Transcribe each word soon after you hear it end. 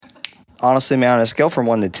Honestly, man, on a scale from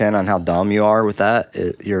 1 to 10 on how dumb you are with that,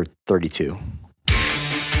 you're 32.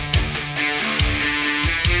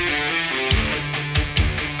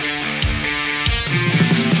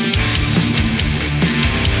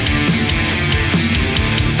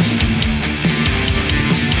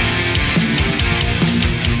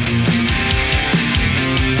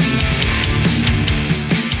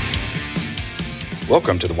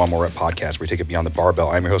 Welcome to the One More Rep podcast, where we take it beyond the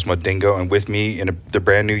barbell. I'm your host, Dingo, and with me in the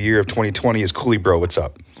brand new year of 2020 is Cooley Bro. What's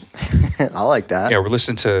up? I like that. Yeah, we're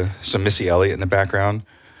listening to some Missy Elliott in the background,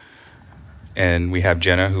 and we have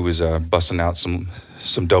Jenna, who was busting out some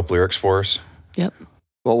dope lyrics for us. Yep.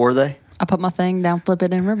 What were they? I put my thing down, flip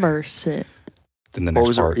it, and reverse it. Then the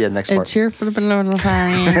next part. Yeah, next part. It's your flipping on the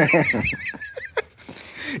thing.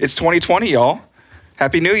 It's 2020, y'all.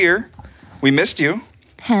 Happy New Year. We missed you.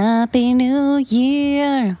 Happy New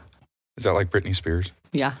Year. Is that like Britney Spears?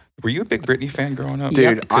 Yeah. Were you a big Britney fan growing up?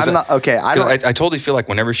 Dude, I'm not. Okay, I totally feel like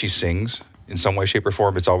whenever she sings, in some way, shape, or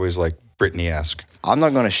form, it's always like Britney-esque. I'm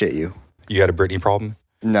not going to shit you. You got a Britney problem?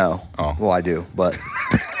 No. Oh. Well, I do, but.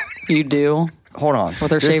 You do? Hold on.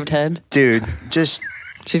 With her shaved head? Dude, just.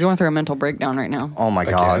 She's going through a mental breakdown right now. Oh my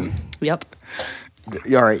God. Yep.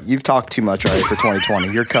 All right, you've talked too much already for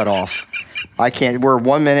 2020. You're cut off. I can't. We're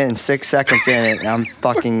 1 minute and 6 seconds in it, and I'm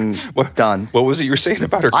fucking done. What was it you were saying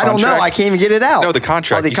about her I contract? don't know. I can't even get it out. No, the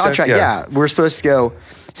contract. Oh, the contract, said, yeah. We're supposed to go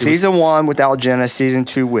season 1 without Jenna, season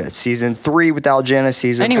 2 with. Season 3 without Jenna,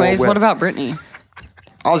 season 4 with. Anyways, what about Britney?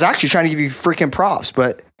 I was actually trying to give you freaking props,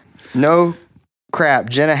 but no crap.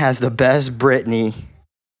 Jenna has the best Britney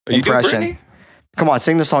impression. You do Britney? Come on,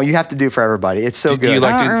 sing the song. You have to do for everybody. It's so good. Do you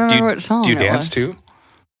like I don't remember what song do you it dance was. too?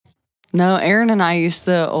 No, Aaron and I used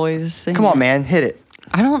to always sing. Come on, it. man. Hit it.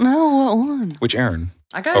 I don't know what one. Which Aaron?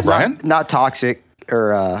 I got O'Brien? Not toxic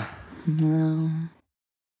or... No.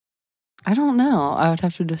 I don't know. I would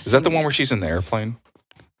have to just. Is that the one where she's in the airplane?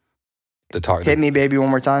 Hit me, baby, one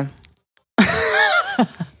more time.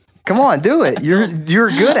 Come on, do it. You're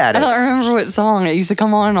good at I it. don't remember what song. It used to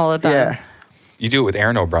come on all the time. Yeah. You do it with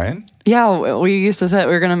Aaron O'Brien? Yeah, we used to say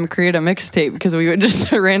we were going to create a mixtape because we would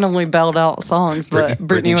just randomly belt out songs. But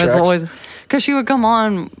Britney was tracks? always, because she would come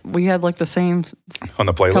on, we had like the same On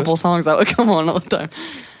the playlist? couple songs that would come on all the time.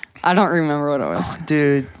 I don't remember what it was.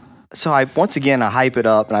 Dude. So I hype it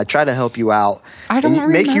up and I try to help you out. I don't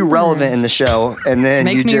and make you remember. relevant in the show, and then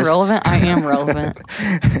Make you me just relevant? I am relevant.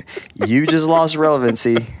 you just lost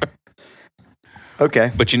relevancy. Okay.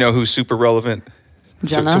 But you know who's super relevant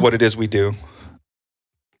Jenna. to what it is we do,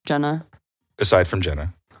 Jenna. aside from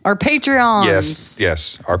Jenna? Our Patreons.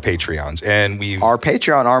 Yes, our Patreons. And Our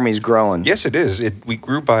Patreon army is growing. yes, it is. Our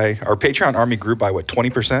Patreon army grew by,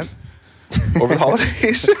 20% over the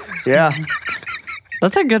holidays? Yeah.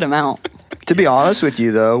 That's a good amount. To be honest with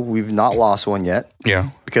you, though, we've not lost one yet Yeah.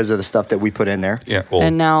 because of the stuff that we put in there. Yeah. Well,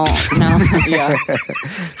 And now, yeah.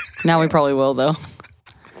 Now we probably will, though.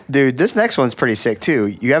 Dude, this next one's pretty sick, too.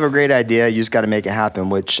 You have a great idea. You just got to make it happen,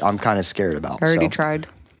 which I'm kind of scared about. I already so. tried.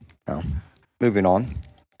 Oh. Moving on.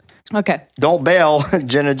 Okay. Don't bail.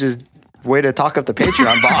 Jenna, just way to talk up the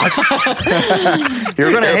Patreon box.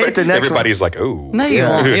 You're going to hate the next everybody's like, oh. No, you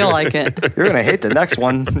won't. You'll like it. one. You're going to hate the next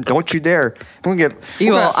one. Don't you dare.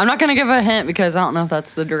 You will. I'm not going to give a hint because I don't know if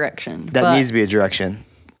that's the direction. That needs to be a direction.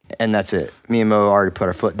 And that's it. Me and Mo already put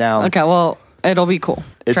our foot down. Okay, well, it'll be cool.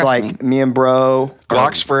 It's Trust like me. and Bro.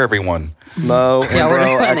 Glocks for everyone. Mo and Yeah, we're Bro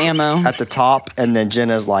just putting ammo. at the top. And then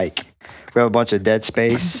Jenna's like, we have a bunch of dead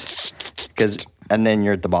space. And then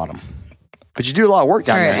you're at the bottom. But you do a lot of work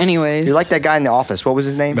down All right, there. anyways. You're like that guy in the office. What was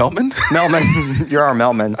his name? Melman? Melman. You're our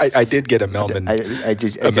Melman. I did get a Melman.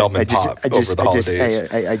 Melman pop over the holidays.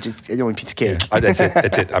 I don't want a piece of cake. That's it.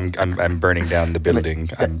 That's it. I'm burning down the building.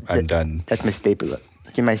 I'm done. That's my staple lip.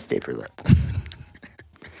 Give my staple lip.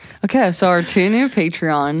 Okay, so our 2 new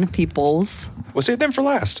Patreon peoples. We'll save them for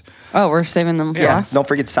last. Oh, we're saving them for last? Don't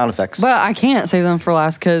forget the sound effects. But I can't save them for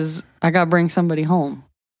last because I got to bring somebody home.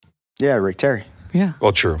 Yeah, Rick Terry. Yeah.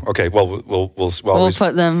 Well, true. Okay. Well, we'll We'll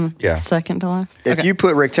put them Yeah. second to last. If you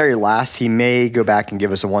put Rick Terry last, he may go back and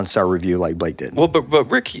give us a 1-star review like Blake did. Well, but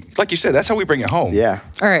Rick, like you said, that's how we bring it home. Yeah.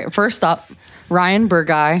 All right, first up, Ryan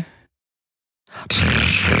Burguy.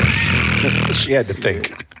 She had to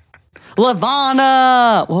think.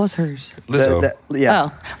 Lavana. What was hers? Lizzo. Yeah.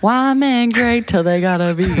 Oh, why men great till they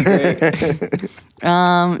gotta be great?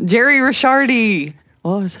 Jerry Rishardi.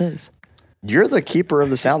 What was his? You're the keeper of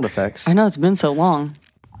the sound effects. I know it's been so long.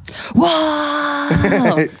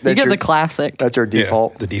 Wow. You get the classic. That's our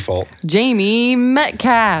default. Yeah, the default. Jamie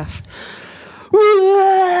Metcalf.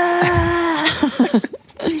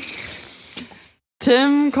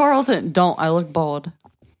 Tim Carlton. Don't I look bald?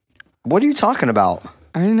 What are you talking about?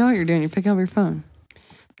 I already know what you're doing. You pick up your phone.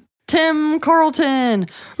 Tim Carlton.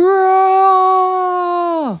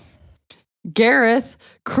 Raw. Gareth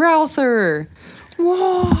Crowther.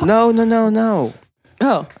 Whoa. No.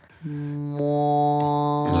 Oh.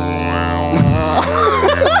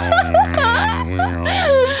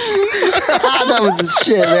 That was a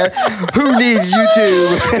shit, man. Who needs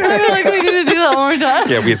YouTube? I feel like we need to do that one more time.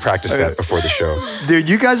 Yeah, we had practiced that before the show. Dude,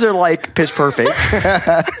 you guys are like pitch perfect.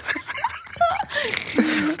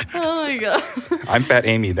 Oh my God. I'm Fat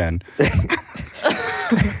Amy then.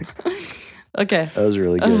 Okay. That was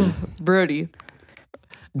really good. Brody.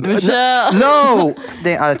 Michelle. No.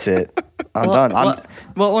 That's it. I'm done.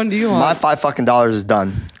 What one do you want? My $5 is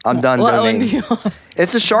done. I'm done What one do donating. you want?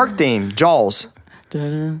 It's a shark theme. Jaws.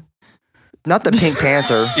 Da-da. Not the Pink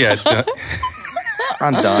Panther. Yeah,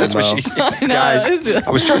 I'm done. that's what Mo. she. I know, Guys, it's- I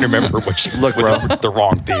was trying to remember what she. Look, with bro. the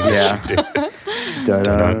wrong theme. Yeah. She did.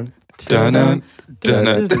 Dun-dun. Dun-dun,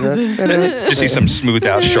 dun-dun. Just see some smoothed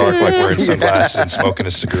out shark like wearing sunglasses and smoking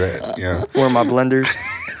a cigarette. Yeah. Where are my blenders?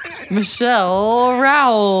 Michelle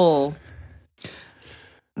Rowell.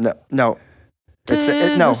 No. It's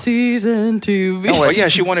Tis no. a season to be. No, Oh it's- yeah,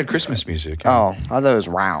 she wanted Christmas music. Oh, I thought it was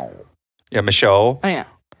wow. Yeah, Michelle. Oh yeah.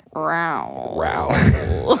 Rowell.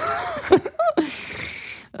 Wow.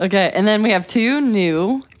 Okay, and then we have two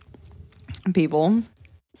new people.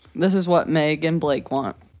 This is what Meg and Blake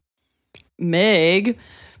want. Meg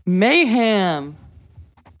Mayhem.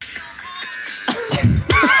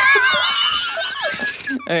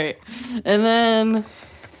 All right. And then,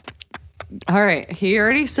 all right, he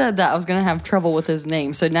already said that I was going to have trouble with his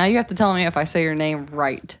name. So now you have to tell me if I say your name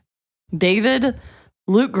right. David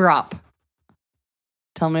Luke Grop.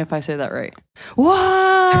 Tell me if I say that right.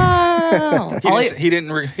 Wow. He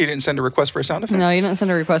didn't send a request for a sound effect. No, he didn't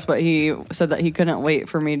send a request, but he said that he couldn't wait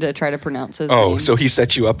for me to try to pronounce his Oh, name. so he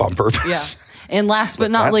set you up on purpose. Yeah. And last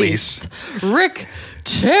but not At least, Rick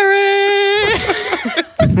Terry.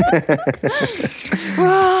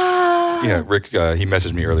 Yeah, Rick. He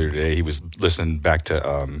messaged me earlier today. He was listening back to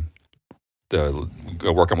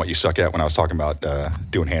the work on what you suck at when I was talking about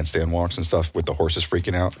doing handstand walks and stuff with the horses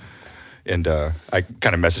freaking out. And I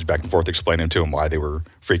kind of messaged back and forth explaining to him why they were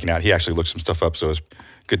freaking out. He actually looked some stuff up, so it was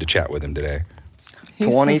good to chat with him today.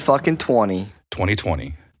 2020.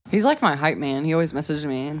 2020. He's like my hype man. He always messages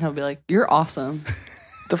me and he'll be like, "You're awesome."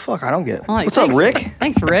 The fuck? I don't get it. I'm like, What's up, "Thanks, Rick?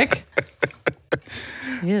 Thanks, Rick.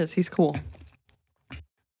 He is. He's cool.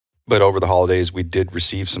 But over the holidays, we did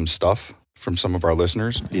receive some stuff from some of our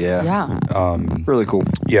listeners. Yeah. Yeah. Really cool.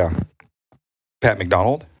 Yeah. Pat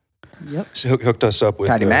McDonald Yep. hooked us up with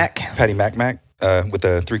Patty Mac. Patty Mac with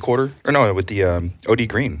the 3/4, or no, with the OD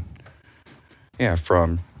Green. Yeah,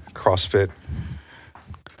 from CrossFit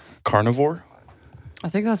Carnivore. I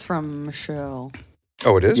think that's from Michelle.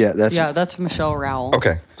 Oh, it is? Yeah, That's Michelle Rowell.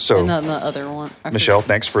 Okay, so And then the other one. I Michelle, forget.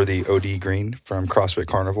 thanks for the OD Green from CrossFit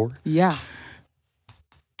Carnivore. Yeah.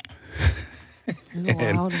 You're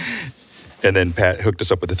And- loud. And then Pat hooked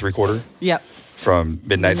us up with the 3/4 Yep. from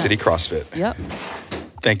Midnight City CrossFit. Yep.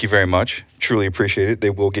 Thank you very much. Truly appreciate it. They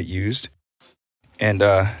will get used. And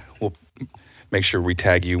we'll make sure we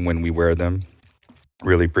tag you when we wear them.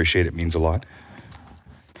 Really appreciate it. Means a lot.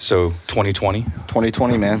 So 2020.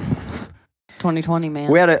 2020, man. 2020, man.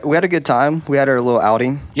 We had a good time. We had our little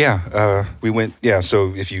outing. Yeah, we went. Yeah,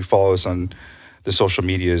 so if you follow us on the social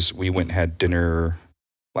medias, we went and had dinner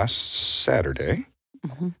last Saturday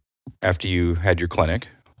after you had your clinic.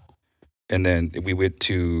 And then we went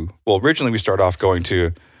to, well, originally we started off going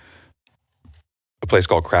to a place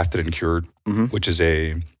called Crafted and Cured, which is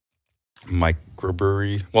a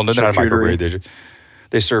microbrewery. Well, no, they're not a microbrewery.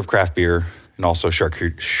 They serve craft beer and also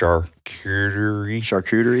charcuterie.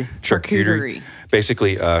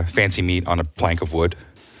 Basically, fancy meat on a plank of wood.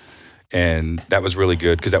 And that was really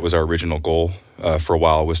good because that was our original goal for a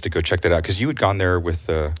while, was to go check that out. Because you had gone there with...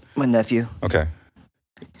 My nephew. Okay.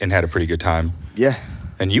 And had a pretty good time. Yeah.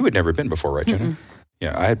 And you had never been before, right, Jenna?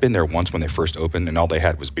 Yeah, I had been there once when they first opened, and all they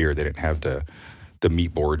had was beer. They didn't have the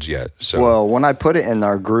meat boards yet. So Well, when I put it in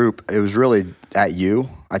our group, it was really at you.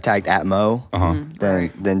 I tagged at Mo.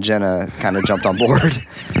 Then Jenna kind of jumped on board.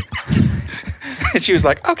 and she was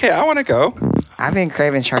like, okay, I want to go. I've been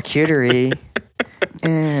craving charcuterie.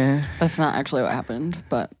 That's not actually what happened,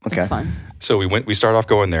 but Okay. it's fine. So we started off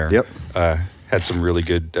going there. Yep. Had some really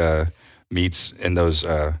good meats in those.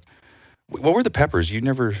 What were the peppers? You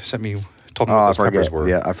never told me what I those peppers forget. were.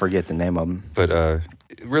 Yeah, I forget the name of them. But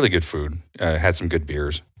really good food. Had some good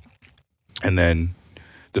beers. And then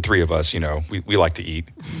the three of us, we like to eat.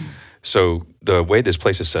 So the way this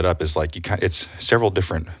place is set up is like it's several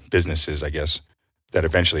different businesses, I guess, that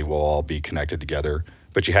eventually will all be connected together.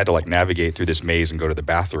 but you had to like navigate through this maze and go to the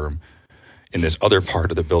bathroom in this other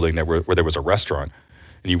part of the building where there was a restaurant.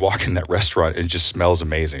 And you walk in that restaurant and it just smells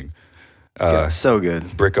amazing. So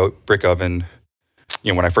good. Brick oven.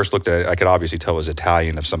 You know, when I first looked at it, I could obviously tell it was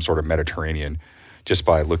Italian of some sort of Mediterranean just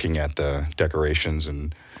by looking at the decorations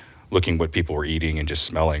and looking what people were eating and just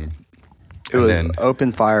smelling. It was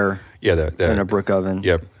open fire in a brick oven.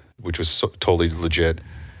 Yep, which was totally legit.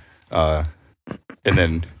 And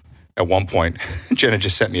then at one point, Jenna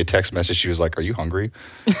just sent me a text message. She was like, "Are you hungry?"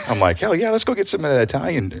 I'm like, "Hell yeah, let's go get some of that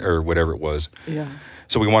Italian or whatever it was." Yeah.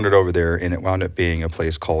 So we wandered over there, and it wound up being a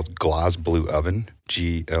place called Glass Blue Oven,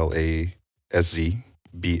 GLASZBLEU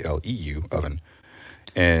oven.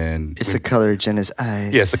 And it's the color of Jenna's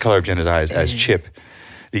eyes. Yeah, it's the color of Jenna's eyes. As Chip,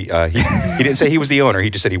 he didn't say he was the owner. He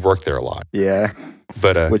just said he worked there a lot. Yeah,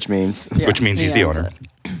 but which means he's the owner.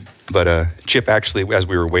 But Chip actually, as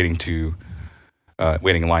we were waiting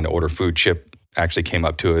in line to order food, Chip actually came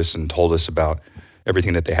up to us and told us about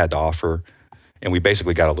everything that they had to offer, and we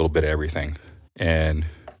basically got a little bit of everything. And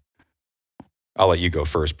I'll let you go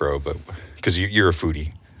first, bro, but because you're a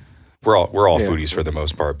foodie. We're all foodies for the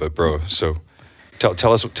most part, but bro, so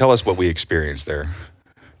tell us what we experienced there.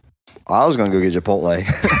 I was gonna go get Chipotle.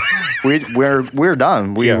 we're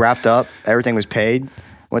done. We wrapped up. Everything was paid.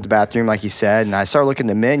 Went to the bathroom, like you said, and I started looking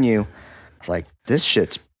at the menu. I was like, this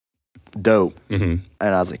shit's dope. Mm-hmm.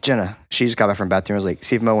 And I was like, Jenna, she just got back from the bathroom. I was like,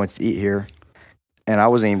 see if Mo wants to eat here. And I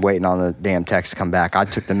wasn't even waiting on the damn text to come back. I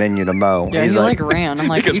took the menu to Mo. Yeah, he's like ran. I'm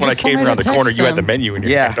like, because when I came around the corner, you had the menu in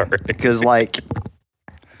your hand already. Because like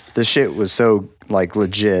the shit was so like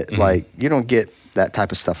legit. Mm-hmm. Like you don't get that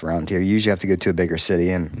type of stuff around here. You usually have to go to a bigger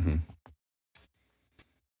city.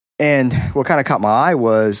 And what kind of caught my eye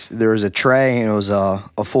was there was a tray and it was a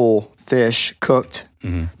full fish cooked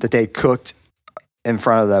that they cooked in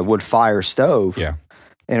front of the wood fire stove. Yeah.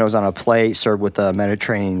 And it was on a plate served with a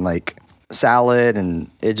Mediterranean like salad, and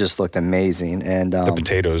it just looked amazing. And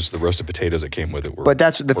the roasted potatoes that came with it were. But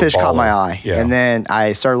that's the fish caught my eye. Yeah. And then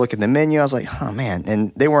I started looking at the menu. I was like, oh man.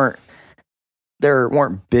 And they weren't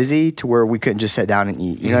busy to where we couldn't just sit down and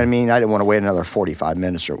eat. You know what I mean? I didn't want to wait another 45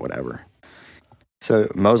 minutes or whatever. So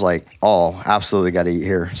Mo's like, oh, absolutely got to eat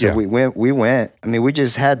here. So we went. I mean, we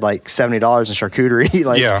just had like $70 in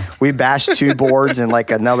charcuterie. We bashed 2 boards and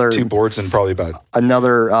like another 2 boards and probably about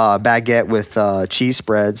another baguette with cheese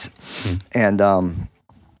spreads. And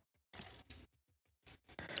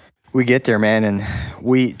we get there, man, and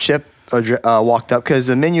Chip walked up because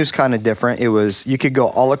the menu's kind of different. It was you could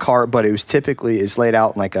go a la carte, but it's laid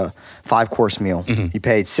out in like a 5-course meal. You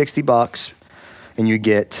paid $60, and you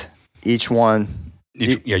get each one.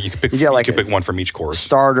 You could pick. You could pick one from each course.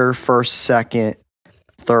 Starter, first, second,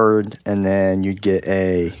 third, and then you'd get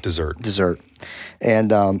a dessert.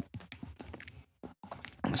 And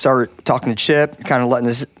started talking to Chip, kind of letting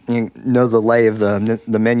us know the lay of the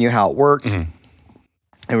menu, how it worked. And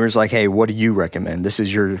we was like, "Hey, what do you recommend? This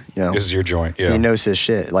is your joint." Yeah, he knows his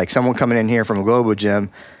shit. Like someone coming in here from a Global Gym,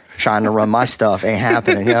 trying to run my stuff ain't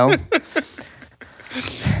happening, you know.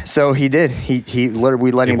 So he did. He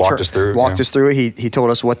literally let him walk us through it. He told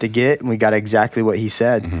us what to get, and we got exactly what he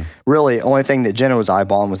said. Really, the only thing that Jenna was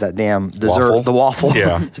eyeballing was that damn dessert, the waffle,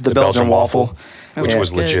 the Belgian waffle, which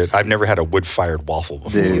was legit. I've never had a wood-fired waffle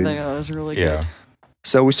before. Dude. That was really good.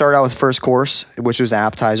 So we started out with the first course, which was an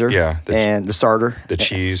appetizer, and the starter, the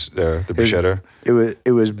cheese, the bruschetta.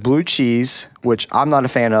 It was blue cheese, which I'm not a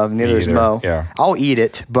fan of. Neither is Mo. Yeah, I'll eat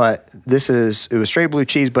it, but it was straight blue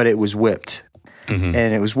cheese, but it was whipped. And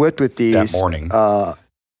it was whipped with these that morning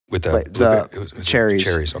with the cherries.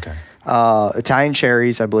 Cherries, okay. Italian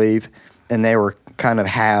cherries, I believe, and they were kind of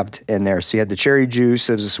halved in there. So you had the cherry juice.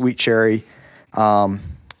 It was a sweet cherry. I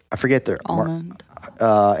forget the almond.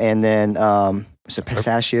 And then was it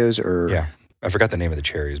pistachios or I forgot the name of the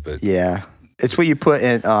cherries, but it's what you put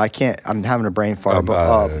in. I'm having a brain fart.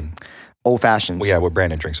 But old fashions. Well, yeah, what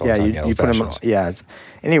Brandon drinks all the time. You put them. Yeah.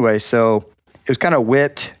 Anyway, so. It was kind of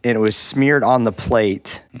whipped, and it was smeared on the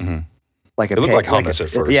plate. Like it looked like hummus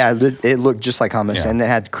at first. Yeah, it looked just like hummus, and it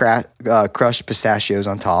had crushed pistachios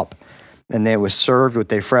on top. And then it was served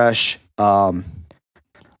with a fresh,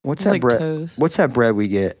 what's that bread? Toast. What's that bread we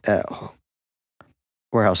get at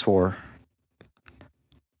Warehouse 4?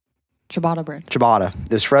 Ciabatta bread. Ciabatta.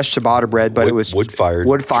 This fresh ciabatta bread, but it was wood-fired.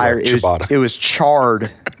 It was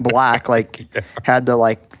charred black, had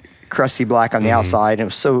the crusty black on the outside, and it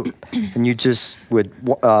was so. And you just would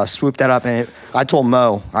swoop that up, and I told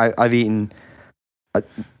Mo I've eaten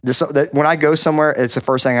this. When I go somewhere, it's the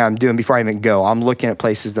first thing I'm doing before I even go. I'm looking at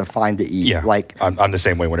places to find to eat. Yeah, I'm the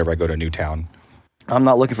same way. Whenever I go to a new town, I'm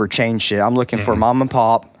not looking for chain shit. I'm looking for mom and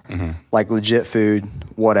pop. like legit food,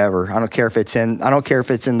 whatever. I don't care if it's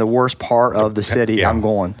in the worst part of the city. I'm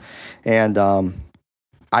going. And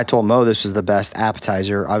I told Mo this was the best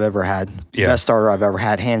appetizer I've ever had, best starter I've ever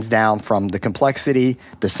had, hands down. From the complexity,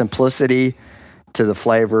 the simplicity, to the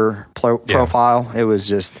flavor profile, it was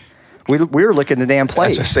just we were licking the damn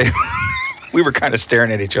plate. As I say, we were kind of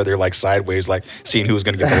staring at each other like sideways, like seeing who was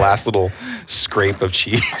going to get the last little scrape of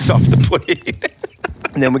cheese off the plate.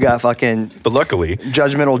 And then we got fucking, but luckily,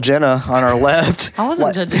 judgmental Jenna on our left. I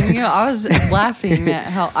wasn't judging you. I was laughing at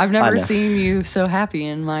how I've never seen you so happy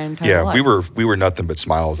in my entire life. Yeah, we were nothing but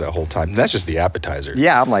smiles that whole time. And that's just the appetizer.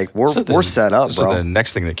 Yeah, I'm like, we're set up, bro. So the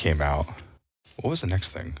next thing that came out, what was the next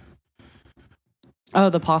thing? Oh,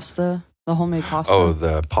 the pasta, the homemade pasta. Oh,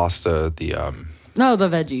 the pasta, no, the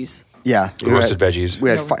veggies. Yeah, roasted veggies. We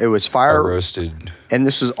had it was fire roasted, and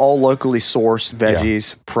this was all locally sourced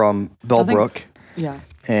veggies from Bellbrook. Yeah.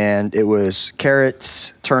 And it was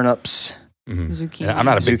carrots, turnips, zucchini. And I'm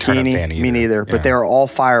not a big turnip fan either. Me neither. But they were all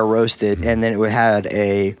fire roasted, and then it had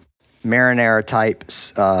a marinara type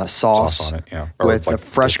sauce on it, with like a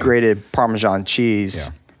fresh grated Parmesan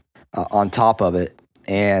cheese on top of it.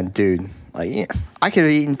 And dude, like I could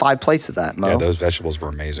have eaten 5 plates of that, Mo. Yeah, those vegetables were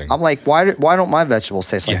amazing. I'm like, why don't my vegetables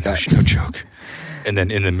taste like that? No joke. And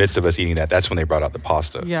then in the midst of us eating that, that's when they brought out the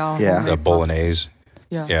pasta. Yeah. The bolognese.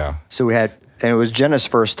 Yeah. So we had, and it was Jenna's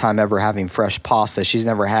first time ever having fresh pasta. She's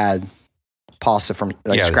never had pasta from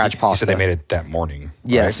scratch pasta. He said they made it that morning. Right?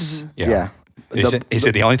 Yes. Mm-hmm. Yeah. He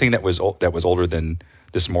said the only thing that was older than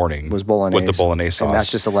this morning was bolognese. Was the bolognese sauce. And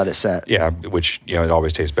that's just to let it set. Yeah, which it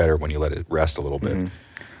always tastes better when you let it rest a little bit. Mm-hmm.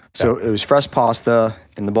 So it was fresh pasta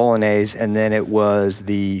and the bolognese, and then it was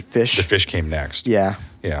the fish. The fish came next. Yeah.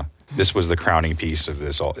 Yeah. This was the crowning piece of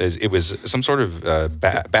this. It was some sort of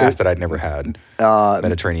bass that I'd never had.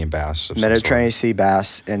 Mediterranean bass. Mediterranean sea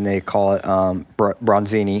bass, and they call it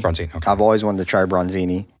bronzini. Bronzini, okay. I've always wanted to try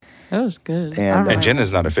bronzini. It was good. And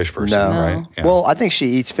Jenna's not a fish person, no. right? Yeah. Well, I think she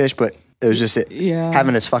eats fish, but it was just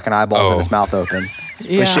having its fucking eyeballs and its mouth open.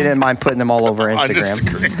 But she didn't mind putting them all over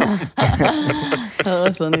Instagram. Oh,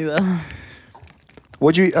 that's funny though.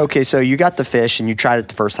 Okay, so you got the fish and you tried it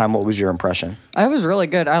the first time. What was your impression? It was really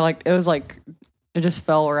good. It just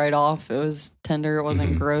fell right off. It was tender. It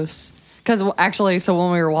wasn't gross. Because actually, so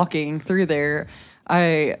when we were walking through there,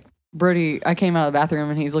 I came out of the bathroom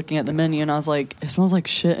and he's looking at the menu and I was like, it smells like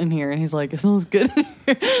shit in here. And he's like, it smells good in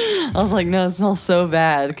here. I was like, no, it smells so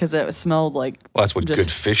bad because it smelled like. Well, that's what good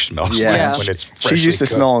fish smells like when it's freshly She's used to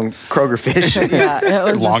cooked. smelling Kroger fish. Yeah,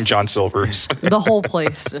 it was Long John Silver's. The whole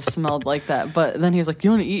place just smelled like that. But then he was like,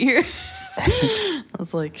 you want to eat here? I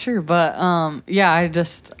was like, sure. But I'm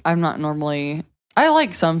not normally. I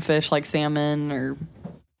like some fish like salmon or.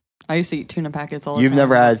 I used to eat tuna packets all the time. You've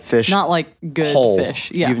never had fish not like good whole. Fish.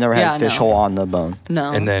 Yeah. You've never had fish whole on the bone.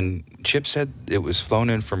 No. And then Chip said it was flown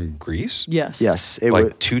in from Greece? Yes. Yes. It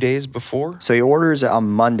was 2 days before? So he orders it on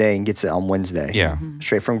Monday and gets it on Wednesday. Yeah. Mm-hmm.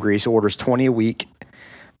 Straight from Greece. Orders 20 a week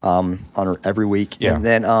on every week. Yeah. And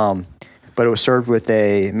then, but it was served with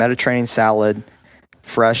a Mediterranean salad,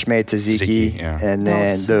 fresh made tzatziki, and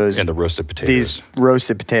then and the roasted potatoes. These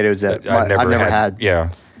roasted potatoes that I've never had.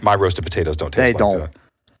 Yeah. My roasted potatoes don't taste like that.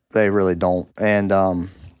 They really don't. And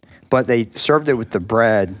but they served it with the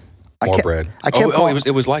bread. Bread.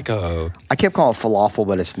 It was like a. I kept calling it falafel,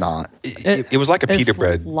 but it's not. It was like a pita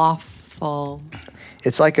bread. Falafel.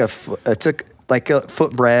 It's like a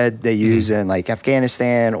foot bread they use in like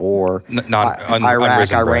Afghanistan or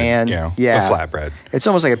Iraq, Iran. Yeah. Flat bread. It's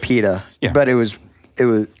almost like a pita. Yeah. But it was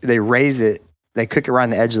they raise it. They cook it around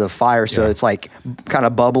the edge of the fire, so it's like kind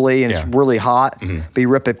of bubbly and it's really hot. Mm-hmm. But you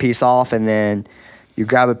rip a piece off and then. You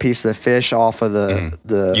grab a piece of the fish off of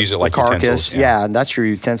the use it like carcass. Utensils, and that's your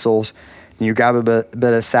utensils. And you grab a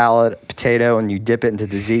bit of salad, potato, and you dip it into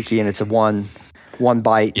tzatziki, and it's a one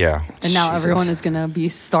bite. Yeah. And now everyone is going to be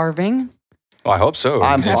starving. Well, I hope so.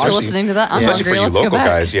 After listening to that, I'm especially hungry. for you Let's local go back.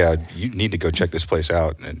 guys. Yeah, you need to go check this place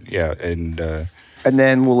out. And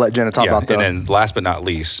then we'll let Jenna talk about that. And then last but not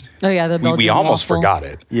least, the Belgian we almost waffle. forgot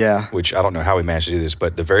it. Yeah. Which I don't know how we managed to do this,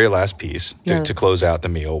 but the very last piece to close out the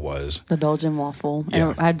meal was the Belgian waffle.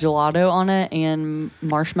 And it had gelato on it and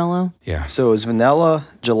marshmallow. Yeah. So it was vanilla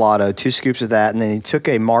gelato, 2 scoops of that, and then he took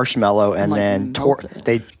a marshmallow and then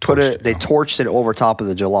they torched it over top of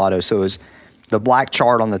the gelato. So it was the black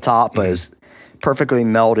chart on the top, but it was perfectly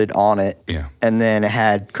melted on it. Yeah. And then it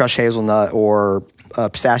had crushed hazelnut or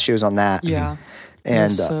pistachios on that. Yeah.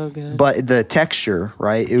 And so good. But the texture,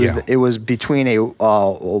 right? It was between a. It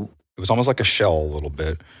was almost like a shell a little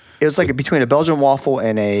bit. It was like between a Belgian waffle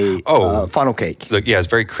and a funnel cake. It's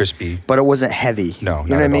very crispy, but it wasn't heavy. No, you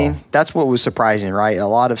know what I mean. That's what was surprising, right? A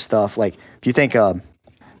lot of stuff like if you think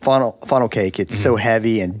funnel cake. It's so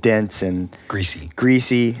heavy and dense and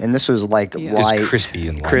greasy. And this was like light, it's crispy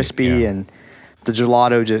and light. And the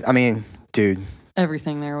gelato dude.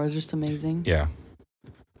 Everything there was just amazing. Yeah.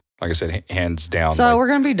 Like I said, hands down. So we're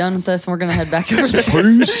going to be done with this and we're going to head back over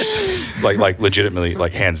there. like legitimately,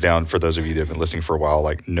 like hands down, for those of you that have been listening for a while,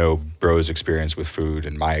 like no bro's experience with food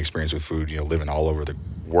and my experience with food, living all over the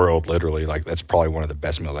world, literally, like that's probably one of the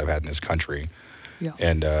best meals I've had in this country. Yeah.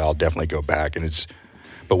 And I'll definitely go back.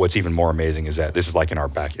 But what's even more amazing is that this is like in our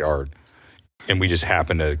backyard. And we just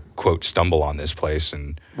happened to, quote, stumble on this place.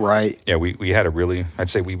 And right. Yeah, we had I'd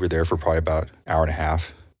say we were there for probably about an hour and a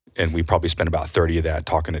half. And we probably spent about 30 of that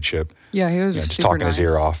talking to Chip. Yeah, he was just super talking nice. his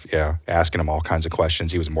ear off. Yeah, asking him all kinds of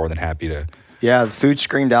questions. He was more than happy to. Yeah, the food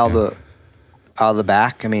screamed out of the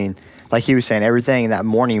back. I mean, like he was saying, everything that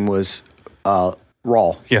morning was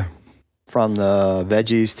raw. Yeah. From the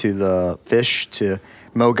veggies to the fish to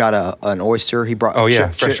Mo got an oyster. He brought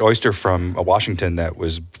fresh oyster from Washington that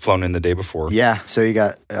was flown in the day before. Yeah, so he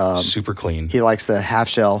got super clean. He likes the half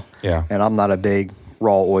shell. Yeah, and I'm not a big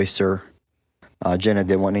raw oyster. Jenna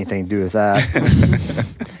didn't want anything to do with that.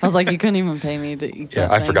 I was like, you couldn't even pay me to eat that.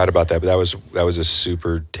 Yeah, I forgot about that, but that was a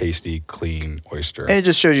super tasty, clean oyster. And it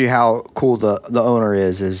just shows you how cool the owner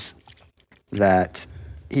is that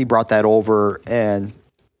he brought that over and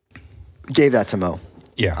gave that to Mo.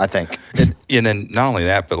 Yeah, I think. And then not only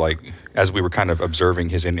that, but like as we were kind of observing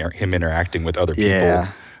him interacting with other people,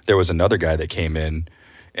 there was another guy that came in,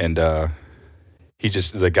 and the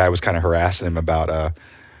guy was kind of harassing him about.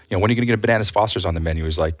 When are you going to get a Bananas Foster's on the menu?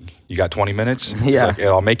 He's like, you got 20 minutes? He's like, yeah,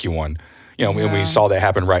 I'll make you one. And we saw that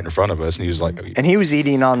happen right in front of us, and he was like... And he was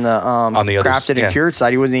eating on the crafted and cured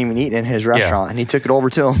side. He wasn't even eating in his restaurant, and he took it over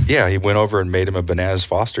to him. Yeah, he went over and made him a Bananas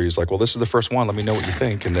Foster. He's like, well, this is the first one. Let me know what you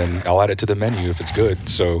think, and then I'll add it to the menu if it's good.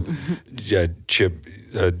 So, yeah, Chip,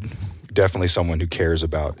 definitely someone who cares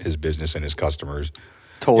about his business and his customers.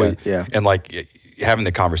 Totally, yeah. And like having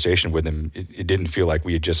the conversation with him, it didn't feel like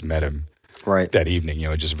we had just met him. Right. That evening,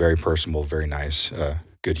 just very personable, very nice,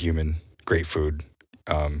 good human, great food,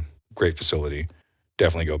 great facility.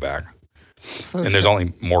 Definitely go back. And there's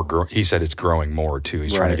only more. He said it's growing more too.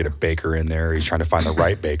 He's trying to get a baker in there. He's trying to find the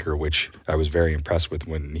right baker, which I was very impressed with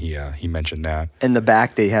when he mentioned that. In the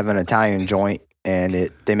back, they have an Italian joint, and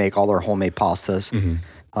they make all their homemade pastas. Mm-hmm.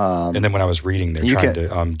 And then when I was reading, they're trying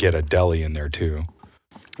to get a deli in there too.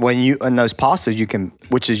 In those pastas, you can,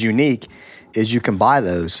 which is unique, is you can buy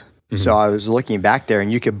those. Mm-hmm. So I was looking back there,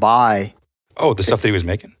 and you could buy. Oh, the stuff that he was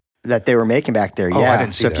making? That they were making back there, I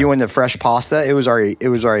didn't see that. If you went to fresh pasta, it was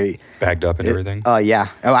already bagged up and everything. Yeah.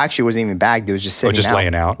 Oh, actually, it wasn't even bagged. It was just sitting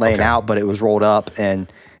laying out, but it was rolled up and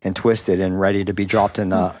twisted and ready to be dropped in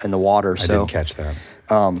the water. I didn't catch that.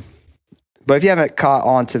 But if you haven't caught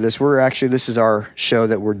on to this, this is our show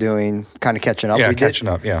that we're doing, kind of catching up. Yeah, catching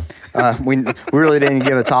up. Yeah. We really didn't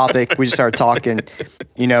give a topic. We just started talking.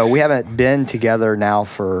 We haven't been together now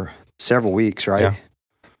for several weeks, right? Yeah.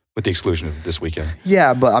 With the exclusion of this weekend.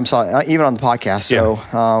 Yeah, but I'm sorry, even on the podcast. So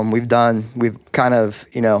we've kind of,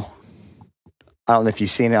 I don't know if you've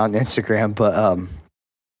seen it on Instagram, but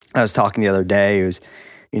I was talking the other day. It was,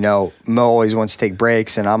 Mo always wants to take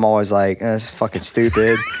breaks, and I'm always like, that's fucking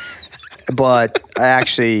stupid. But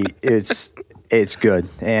actually, it's good,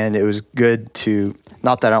 and it was good to.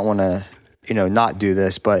 Not that I don't want to, not do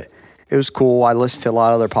this, but it was cool. I listened to a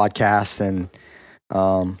lot of other podcasts, and.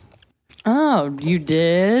 Oh, you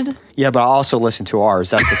did? Yeah, but I also listen to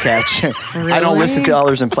ours. That's the catch. Really? I don't listen to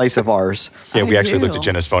others in place of ours. Yeah, we actually looked at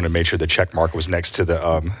Jenna's phone and made sure the check mark was next to the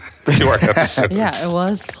to our episodes. Yeah, it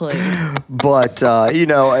was played. But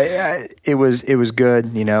it was good,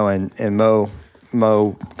 and Mo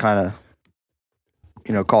kind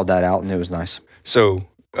of called that out, and it was nice. So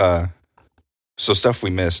stuff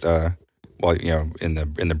we missed in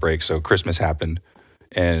the break. So Christmas happened,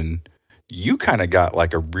 and you kind of got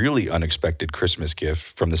like a really unexpected Christmas gift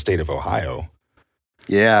from the state of Ohio.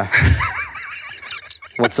 Yeah.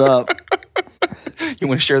 What's up? You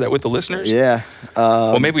want to share that with the listeners? Yeah.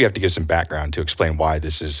 Well, maybe we have to give some background to explain why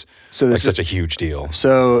this is such a huge deal.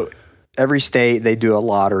 So every state, they do a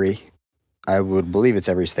lottery. I would believe it's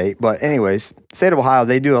every state. But anyways, state of Ohio,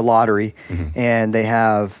 they do a lottery, and they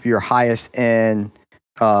have your highest end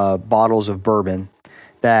bottles of bourbon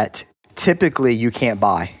that typically you can't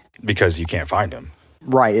buy. Because you can't find them.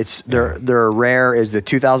 Right. They're rare is the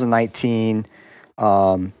 2019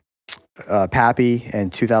 Pappy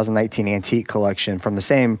and 2019 Antique collection from the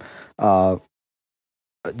same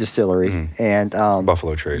distillery and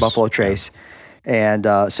Buffalo Trace. Yeah.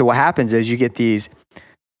 And so what happens is you get these.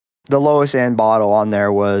 The lowest end bottle on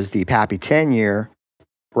there was the Pappy 10-year,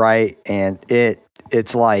 right? And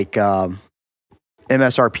it's like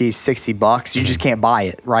MSRP is $60. You just can't buy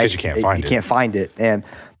it, right? 'Cause you can't find it. You can't find it.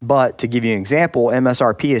 But to give you an example,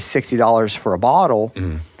 MSRP is $60 for a bottle,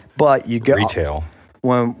 but you go Retail.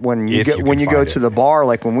 when you If go you when can you go find to it. the bar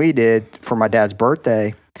like when we did for my dad's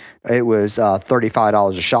birthday, it was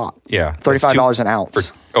 $35 a shot. Yeah. $35 an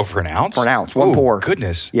ounce. For an ounce? For an ounce, one Ooh, pour.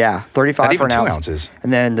 Goodness. Yeah, 35 Not for even an 2 ounce. ounces.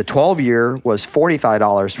 And then the 12-year was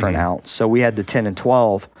 $45 for an ounce. So we had the 10 and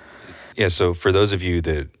 12. Yeah, so for those of you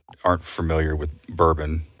that aren't familiar with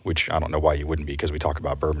bourbon, which I don't know why you wouldn't be because we talk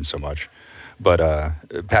about bourbon so much, but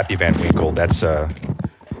Pappy Van Winkle, that's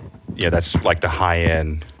like the high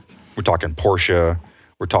end. We're talking Porsche,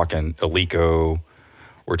 we're talking Alico,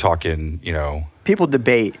 we're talking, People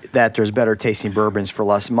debate that there's better tasting bourbons for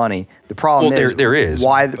less money. The problem is there is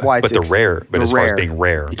why it's but the rare, but the as far as being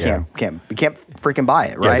rare, you can't freaking buy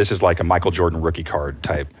it, right? Yeah, this is like a Michael Jordan rookie card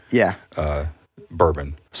type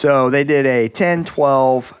bourbon. So they did a 10,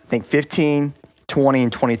 12, I think 15, 20,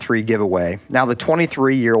 and 23 giveaway. Now the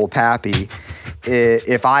 23-year-old Pappy,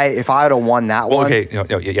 if I had have won that one, Okay,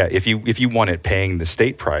 yeah. If you won it paying the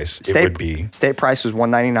state price, it would be state price was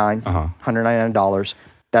 $199, $199.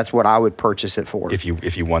 That's what I would purchase it for. if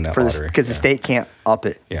you won that for lottery, because the state can't up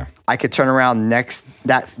it. Yeah. I could turn around next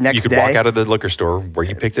You could day walk out of the liquor store where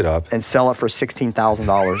you picked it up. and sell it for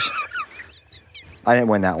 $16,000. I didn't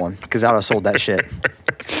win that one because I would have sold that shit.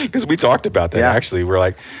 Because we talked about that Yeah. actually. We're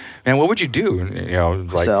like, man, what would you do? And,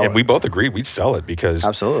 Sell and it. we both agreed we'd sell it because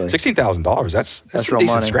Absolutely. $16,000. That's a real decent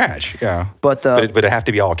money. scratch. Yeah, But it have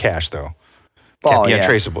to be all cash though. Can't be yeah.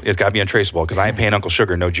 untraceable. It's got to be untraceable because I ain't paying Uncle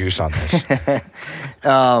Sugar no juice on this.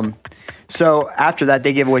 So after that,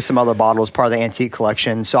 they gave away some other bottles, part of the antique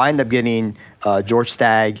collection. So I ended up getting George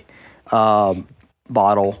Stagg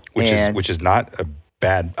bottle, which is not a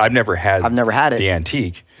bad. I've never had it. the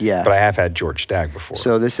antique. Yeah. But I have had George Stagg before.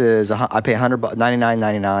 So this is I pay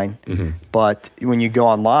 $99.99. But when you go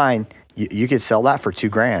online, you could sell that for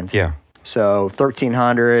 $2,000. yeah. So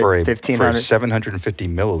 $1,300, For a $1,500. 750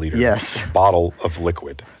 milliliter Yes. bottle of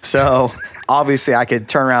liquid. So obviously I could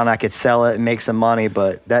turn around, I could sell it and make some money,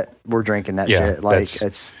 but that we're drinking that Yeah, shit. Like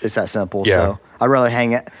that's- it's that simple. Yeah. So I'd rather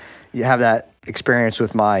you have that experience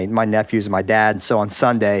with my nephews and my dad. So on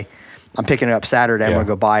Sunday, I'm picking it up Saturday. I'm Yeah. gonna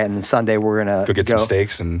go buy it, and then Sunday we're gonna Go get some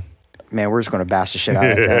steaks and Man, we're just gonna bash the shit out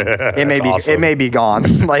of it. It may be awesome. it may be gone.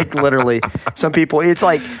 Like literally, some people. It's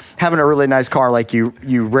like having a really nice car. Like you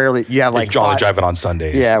rarely you have like you only five- drive it on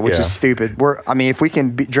Sundays. Yeah, which is stupid. If we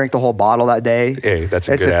can drink the whole bottle that day, Hey, that's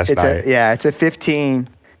a good ass it's night. it's a 15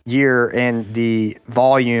 year, and the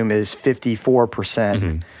volume is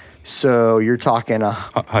 54%. So you're talking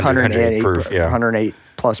 108 proof, yeah. 108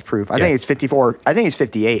 plus proof. I think it's 54. I think it's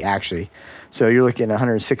 58 actually. So you're looking at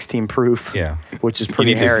 116 proof. Yeah. which is pretty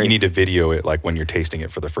you need hairy. you need to video it like when you're tasting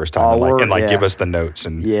it for the first time Oh, and yeah. give us the notes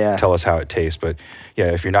and Yeah. tell us how it tastes. But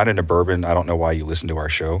yeah, if you're not into bourbon, I don't know why you listen to our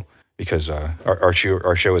show because our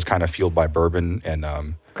show is kind of fueled by bourbon and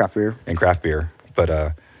Craft beer craft beer, but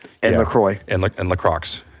and LaCroix. and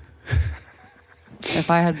LaCroix.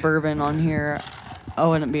 If I had bourbon on here, I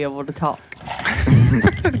wouldn't be able to talk.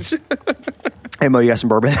 Hey Mo, you got some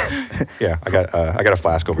bourbon? Yeah, I got a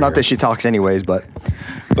flask over Not here. that she talks anyways, but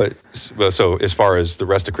So as far as the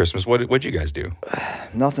rest of Christmas, what'd you guys do?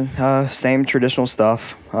 nothing. Same traditional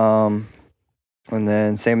stuff. And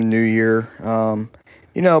then same New Year.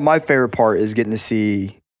 My favorite part is getting to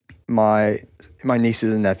see my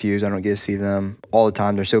nieces and nephews. I don't get to see them all the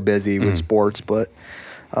time. They're so busy with sports, but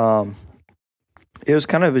it was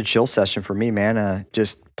kind of a chill session for me, man.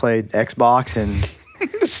 Just played Xbox and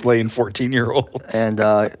Slaying 14-year-olds.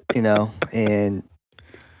 and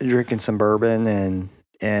drinking some bourbon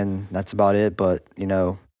and that's about it. But Just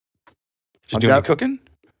I'm doing any def- cooking?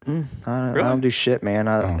 I Really? don't do shit, man.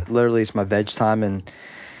 Oh. Literally, it's my veg time, and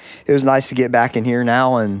it was nice to get back in here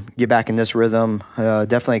now and get back in this rhythm.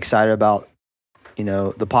 Definitely excited about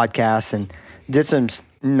the podcast and did some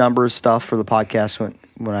numbers stuff for the podcast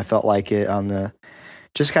when I felt like it on the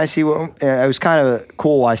just kind of see what it was kind of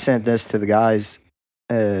cool. I sent this to the guys.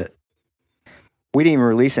 We didn't even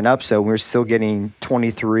release an episode. We were still getting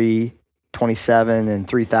 23, 27, and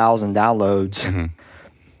 3,000 downloads.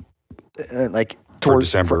 Like towards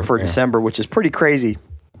December, for yeah. December, which is pretty crazy.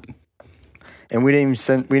 And we didn't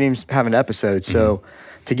even have an episode, so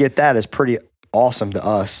to get that is pretty awesome to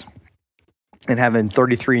us. And having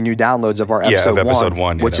 33 new downloads of our episode, episode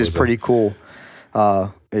one, yeah, which that is was pretty cool.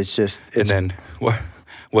 It's And then what?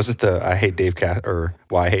 Wasn't the I hate Dave Castro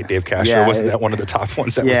Yeah, wasn't that one of the top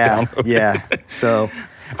ones that was yeah, downloaded? yeah. So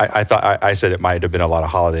I thought I said it might have been a lot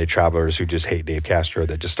of holiday travelers who just hate Dave Castro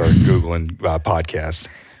that just started Googling podcasts.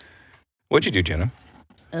 What'd you do, Jenna?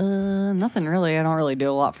 Nothing really. I don't really do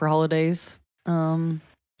a lot for holidays. You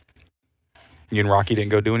and Rocky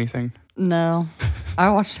didn't go do anything? No.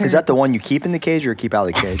 I watched Harry Is that the one you keep in the cage or keep out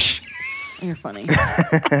of the cage? You're funny.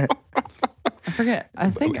 I forget. I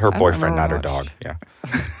think her I don't boyfriend, not remember her what dog. Yeah.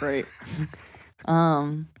 Great.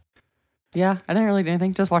 Yeah, I didn't really do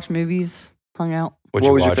anything. Just watch movies, hung out. What'd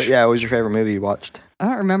you watch? What was your favorite movie you watched? I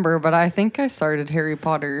don't remember, but I think I started Harry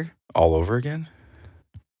Potter. All over again?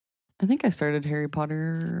 I think I started Harry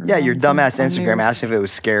Potter. Yeah, your around dumbass 20 Instagram years. asked if it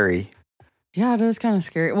was scary. Yeah, it is kind of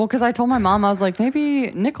scary. Well, because I told my mom, I was like,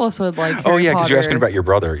 maybe Nicholas would like Harry Oh, yeah, because you're Potter. asking about your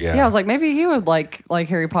brother. Yeah. Yeah, I was like, maybe he would like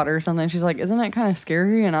Harry Potter or something. She's like, isn't it kind of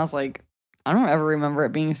scary? And I was like, I don't ever remember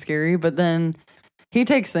it being scary. But then he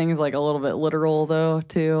takes things like a little bit literal though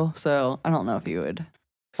too. So I don't know if he would.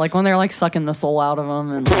 Like when they're like sucking the soul out of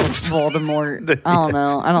him and Voldemort. I don't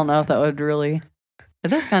know. I don't know if that would really.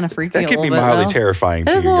 It is kind of freaky. That could a be little bit, mildly though. terrifying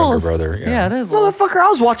to It your is a younger little- brother. Yeah, it is. Motherfucker, I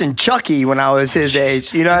was watching Chucky when I was his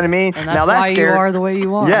age. You know what I mean? And that's why you are the way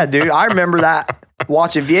you are. Yeah, dude. I remember that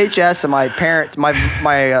watching VHS and my parents, my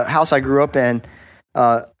house I grew up in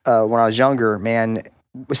when I was younger, man,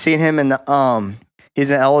 was seeing him in the he's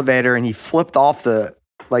in an elevator and he flipped off the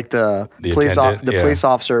police attendant, yeah. police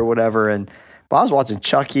officer or whatever. But I was watching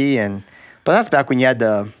Chucky but that's back when you had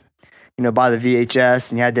to, buy the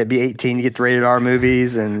VHS and you had to be 18 to get the rated R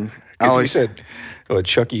movies and Because you said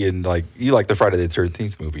Chucky and you like the Friday the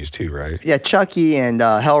 13th movies too, right? Yeah, Chucky and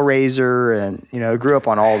Hellraiser and grew up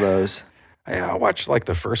on all those. Yeah, I watched like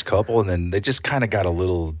the first couple and then they just kind of got a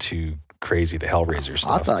little too crazy, the Hellraiser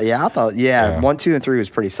stuff. I thought 1, 2, and 3 was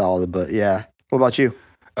pretty solid, but yeah. What about you?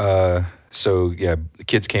 So yeah, the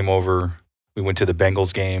kids came over. We went to the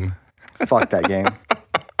Bengals game. Fuck that game.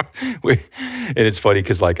 And it's funny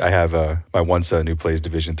because I have my one son who plays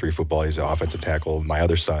Division III football. He's an offensive tackle. My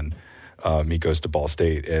other son, he goes to Ball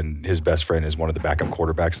State, and his best friend is one of the backup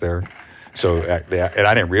quarterbacks there. So, and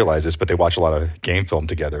I didn't realize this, but they watch a lot of game film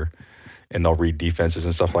together, and they'll read defenses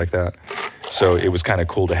and stuff like that. So it was kind of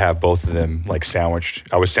cool to have both of them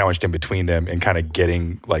sandwiched. I was sandwiched in between them and kind of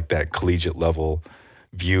getting that collegiate level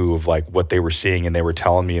view of what they were seeing, and they were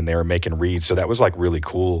telling me and they were making reads. So that was really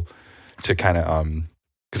cool to kind of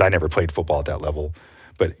because I never played football at that level,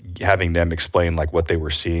 but having them explain what they were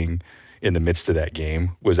seeing in the midst of that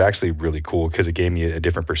game was actually really cool because it gave me a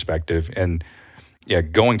different perspective. And yeah,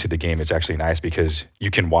 going to the game is actually nice because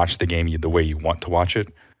you can watch the game the way you want to watch it,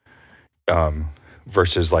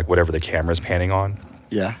 versus whatever the camera's panning on.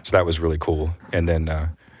 Yeah. So that was really cool. And then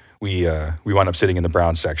we wound up sitting in the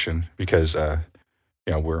Browns section because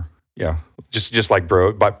we're just like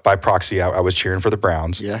bro by proxy. I was cheering for the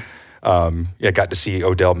Browns. Yeah. Got to see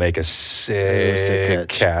Odell make a sick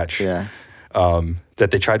catch. Yeah. That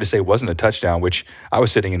they tried to say wasn't a touchdown, which I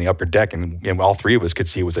was sitting in the upper deck and all three of us could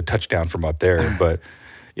see it was a touchdown from up there. But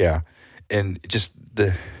yeah, and just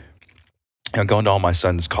going to all my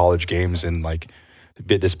son's college games and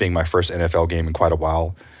this being my first NFL game in quite a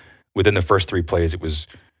while, within the first 3 plays, it was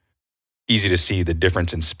easy to see the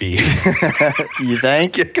difference in speed. You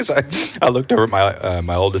think? Yeah, because I looked over at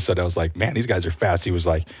my oldest son. I was like, man, these guys are fast. He was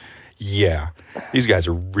like, yeah, these guys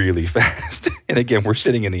are really fast. And again, we're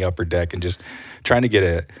sitting in the upper deck and just trying to get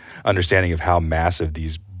an understanding of how massive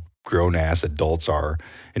these grown-ass adults are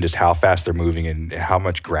and just how fast they're moving and how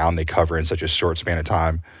much ground they cover in such a short span of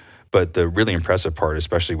time. But the really impressive part,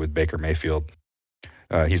 especially with Baker Mayfield,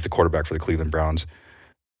 he's the quarterback for the Cleveland Browns,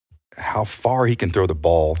 how far he can throw the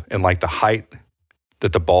ball and the height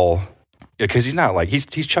that the ball, because he's not he's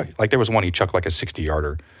chucked, there was one he chucked a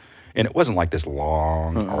 60-yarder. And it wasn't this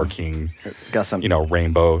long, arcing, got some,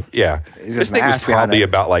 rainbow. Yeah. This thing was probably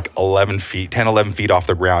about 11 feet off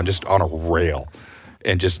the ground, just on a rail,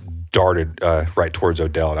 and just darted right towards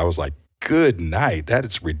Odell. And I was like, good night. That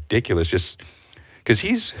is ridiculous. Just because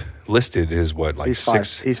he's listed as he's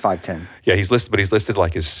 6. He's 5'10". Yeah, he's listed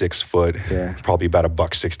as 6 foot, yeah. Probably about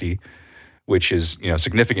 $160, which is,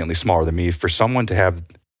 significantly smaller than me. For someone to have,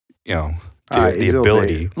 the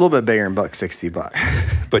ability, a little bit bigger than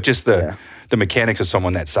 $160, but just the mechanics of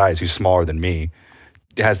someone that size who's smaller than me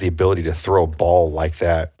has the ability to throw a ball like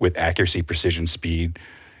that with accuracy, precision, speed.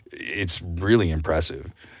 It's really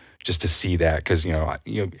impressive just to see that because you and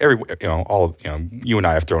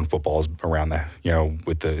I have thrown footballs around in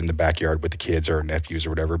the backyard with the kids or nephews or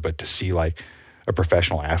whatever, but to see a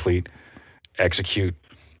professional athlete execute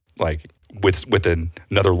with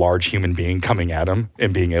another large human being coming at him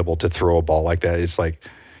and being able to throw a ball like that, it's you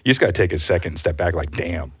just got to take a second and step back.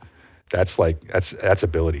 Damn, that's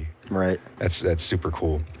ability. Right. That's super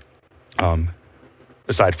cool.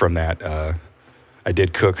 Aside from that, I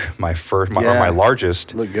did cook my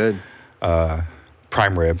largest. Look good.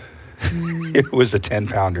 Prime rib. It was a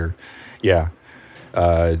 10-pounder. Yeah.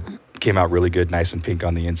 came out really good, nice and pink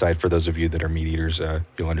on the inside. For those of you that are meat eaters,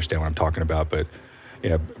 you'll understand what I'm talking about. But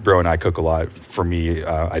yeah, Bro and I cook a lot. For me,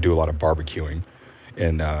 I do a lot of barbecuing,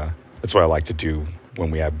 and that's what I like to do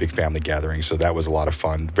when we have big family gatherings. So that was a lot of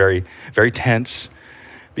fun. Very, very tense,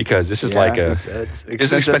 because this is like it's an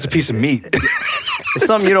expensive piece of meat. It's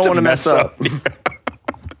something you don't want to mess up.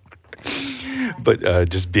 But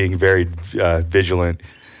just being very vigilant,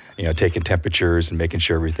 taking temperatures and making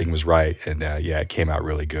sure everything was right. And it came out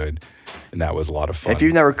really good. And that was a lot of fun. If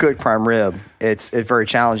you've never cooked prime rib, it's very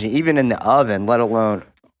challenging, even in the oven, let alone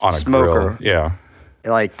on a smoker. Grill. Yeah.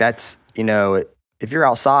 Like that's, if you're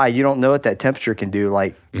outside, you don't know what that temperature can do.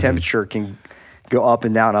 Like temperature can go up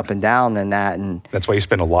and down and that. And that's why you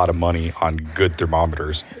spend a lot of money on good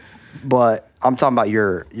thermometers. But I'm talking about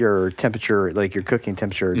your temperature, like your cooking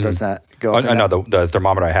temperature. Does that go up and no, down? the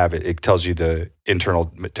thermometer I have, it tells you the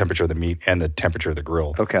internal temperature of the meat and the temperature of the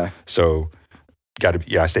grill. Okay. So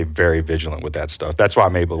I stay very vigilant with that stuff. That's why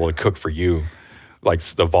I'm able to cook for you, like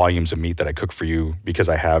the volumes of meat that I cook for you, because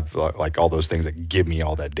I have like all those things that give me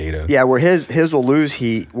all that data. Yeah, where his will lose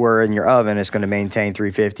heat, where in your oven it's going to maintain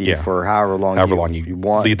 350 for however long you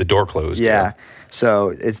want. Leave the door closed. Yeah. So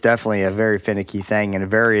it's definitely a very finicky thing and a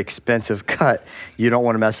very expensive cut. You don't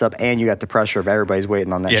want to mess up, and you got the pressure of everybody's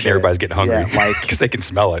waiting on that shit. Yeah, everybody's getting hungry because they can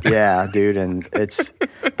smell it. Yeah, dude, and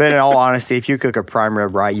but in all honesty, if you cook a prime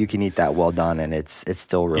rib right, you can eat that well done, and it's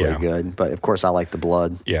still really good. But of course, I like the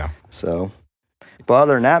blood. Yeah. So, but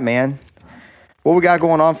other than that, man, what we got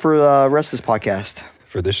going on for the rest of this podcast?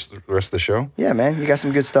 For the rest of the show? Yeah, man, you got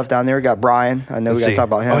some good stuff down there. We got Brian. I know we got to talk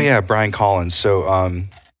about him. Oh yeah, Brian Collins. So,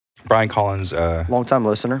 Brian Collins, long-time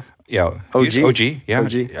listener. Yeah. OG. Yeah.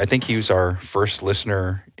 OG. I think he was our first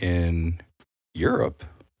listener in Europe.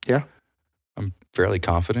 Yeah. I'm fairly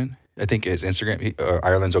confident. I think his Instagram,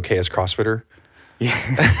 Ireland's okay as CrossFitter. Yeah.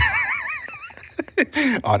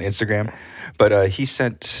 On Instagram. But he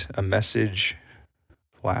sent a message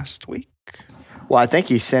last week. Well, I think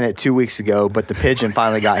he sent it 2 weeks ago, but the pigeon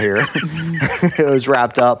finally got here. It was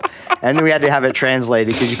wrapped up, and then we had to have it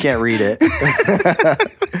translated because you can't read it.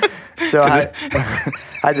 So I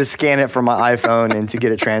had to scan it from my iPhone and to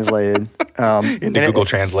get it translated. Into Google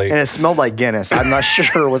Translate. And it smelled like Guinness. I'm not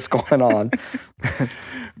sure what's going on.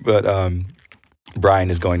 But Brian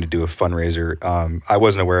is going to do a fundraiser. I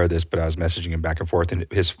wasn't aware of this, but I was messaging him back and forth. And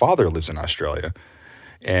his father lives in Australia,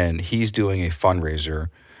 and he's doing a fundraiser,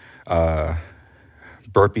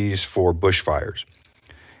 burpees for bushfires.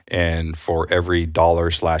 And for every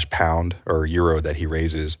 $/pound or euro that he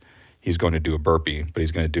raises, he's going to do a burpee, but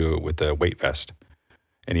he's going to do it with a weight vest.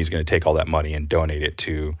 And he's going to take all that money and donate it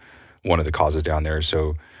to one of the causes down there.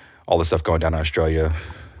 So all the stuff going down in Australia,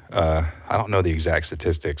 I don't know the exact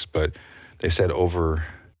statistics, but they said it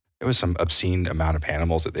was some obscene amount of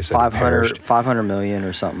animals that they said 500 million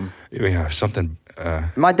or something. Yeah, something.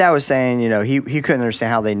 My dad was saying, he couldn't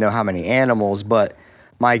understand how they know how many animals, but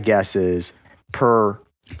my guess is per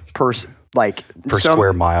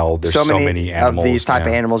square mile, there's so many animals. Of these type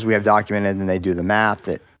of animals we have documented, and they do the math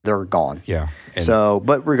that they're gone. Yeah.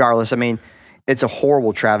 But regardless, I mean, it's a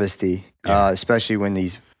horrible travesty, especially when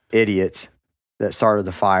these idiots that started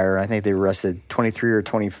the fire, I think they arrested 23 or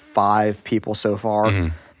 25 people so far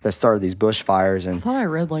that started these bushfires. And I thought I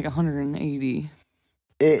read like 180.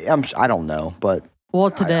 I don't know, but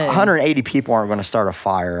today 180 people aren't going to start a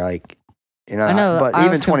fire, like. I know, but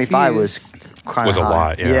even 25 was kind of a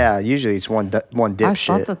lot. Yeah, usually it's one dipshit.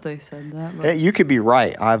 I thought that they said that. But you could be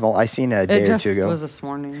right. I seen it a day or two ago. It was this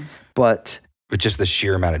morning. But just the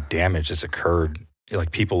sheer amount of damage that's occurred,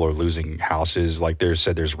 like people are losing houses. Like there's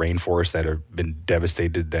rainforests that have been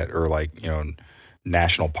devastated that are like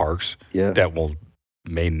national parks that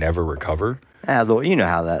may never recover. You know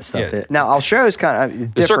how that stuff is. Now Australia's kind of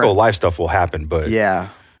different. The circle of life stuff will happen, but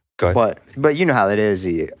go ahead. But you know how it is.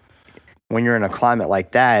 When you're in a climate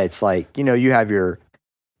like that, it's like, you have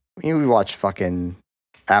we watch fucking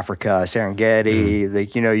Africa, Serengeti,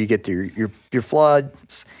 like, you get your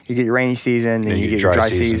floods, you get your rainy season, then you get your dry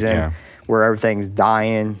season where everything's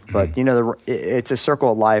dying. But, it's a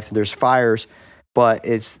circle of life. There's fires, but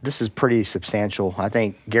this is pretty substantial. I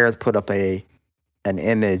think Gareth put up an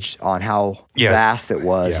image on how vast it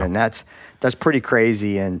was, and that's pretty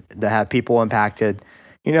crazy. And to have people impacted,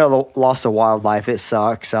 the loss of wildlife, it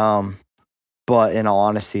sucks. But in all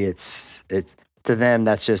honesty, it's to them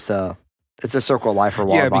that's just it's a circle of life for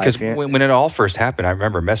wildlife. Yeah, because when it all first happened, I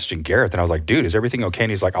remember messaging Gareth and I was like, "Dude, is everything okay?"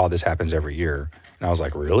 And he's like, "Oh, this happens every year." And I was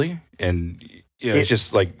like, "Really?" And it's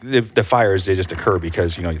just like the fires, they just occur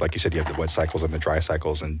because like you said, you have the wet cycles and the dry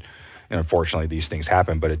cycles, and unfortunately these things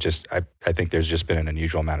happen. But I think there's just been an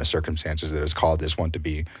unusual amount of circumstances that has caused this one to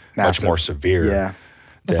be much more severe. Yeah.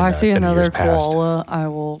 If I see than another years past. koala, I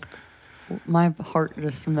will. My heart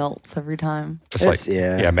just melts every time. It's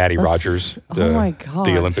like, Maddie Rogers, oh my God,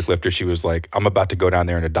 the Olympic lifter. She was like, I'm about to go down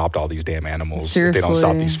there and adopt all these damn animals if they don't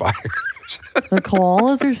stop these fires. The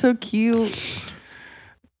koalas are so cute.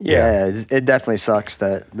 Yeah, it definitely sucks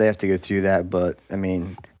that they have to go through that. But, I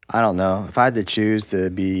mean, I don't know. If I had to choose to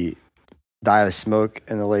die of smoke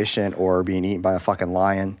inhalation or being eaten by a fucking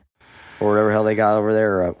lion or whatever the hell they got over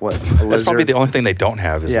there, or a lizard. That's probably the only thing they don't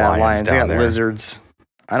have is lions they got down there. Lizards.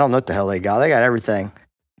 I don't know what the hell they got. They got everything.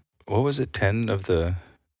 What was it? 10 of the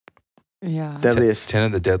deadliest. 10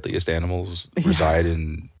 of the deadliest animals reside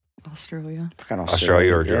in Australia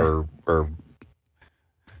or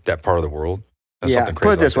that part of the world. That's something crazy.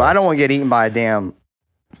 Put it this way: I don't want to get eaten by a damn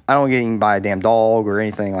dog or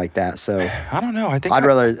anything like that. So I don't know. I think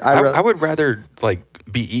I would rather like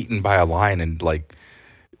be eaten by a lion and like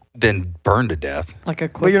than burned to death. Like a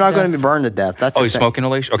quick Well, you're not death. going to be burned to death. That's smoke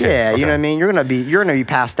inhalation. Okay, yeah, you know what I mean. You're gonna be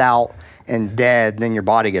passed out and dead. Then your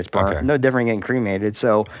body gets burnt. Okay. No different than getting cremated.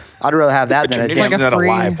 So I'd rather have that than you're not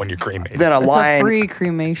alive when you're cremated. Than a It's lion. a free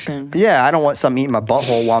cremation. Yeah, I don't want something eating my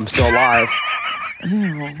butthole while I'm still alive.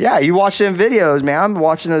 Ew. Yeah, you watch them videos, man. I'm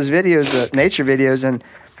watching those videos, the nature videos, and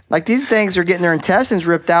like these things are getting their intestines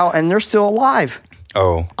ripped out and they're still alive.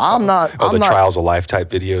 Oh, I'm not. the trials of life type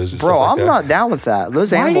videos, and bro. stuff like I'm that. not down with that.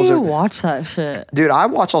 Those Why animals do you are. watch that shit? Dude, I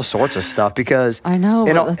watch all sorts of stuff because I know,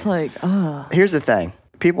 but that's like, Here's the thing: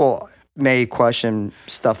 people may question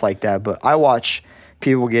stuff like that, but I watch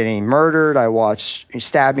people getting murdered. I watch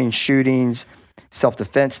stabbing, shootings,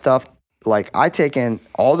 self-defense stuff. Like I take in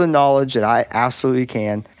all the knowledge that I absolutely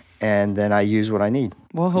can, and then I use what I need.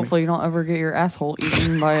 Well, hopefully you don't ever get your asshole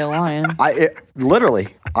eaten by a lion. What would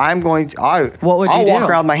I'll you walk do?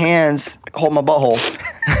 around with my hands, hold my butthole.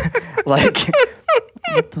 Like,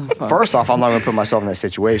 What the fuck? first off, I'm not going to put myself in that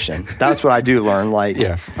situation. That's what I do learn. Like,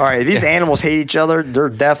 Yeah. all right, if these animals hate each other, they're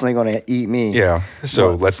definitely going to eat me. Yeah.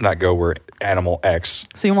 So let's not go where animal X.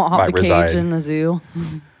 So you won't hop the might cage reside. in the zoo?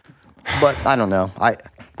 But I don't know.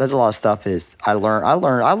 There's a lot of stuff I learn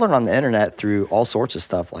on the internet through all sorts of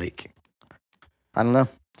stuff. Like, I don't know,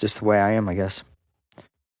 just the way I am, I guess.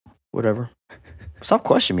 Whatever. Stop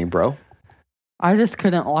questioning me, bro. I just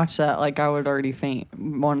couldn't watch that. Like I would already faint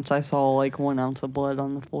once I saw like 1 ounce of blood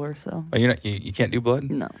on the floor. So Oh, you can't do blood?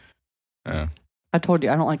 no, Oh. I told you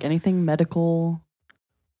I don't like anything medical.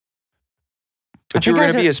 But you were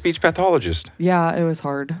going to be a speech pathologist. Yeah, it was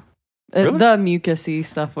hard. Really? The mucusy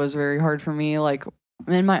stuff was very hard for me. Like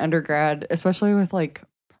in my undergrad, especially with like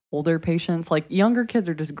older patients, like younger kids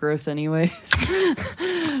are just gross anyways.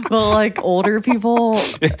 But like older people,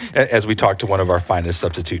 As we talked to one of our finest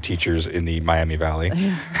substitute teachers in the Miami Valley.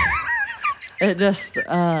 it just,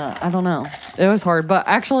 I don't know. It was hard. But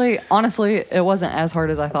actually, honestly, it wasn't as hard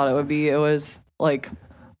as I thought it would be. It was like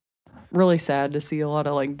really sad to see a lot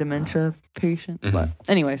of like dementia patients. Mm-hmm. But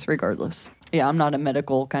anyways, regardless. Yeah, I'm not a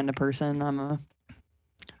medical kind of person. I'm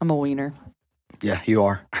a wiener. Yeah, you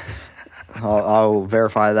are. I'll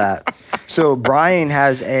verify that. So Brian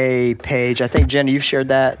has a page. I think, Jenna, you've shared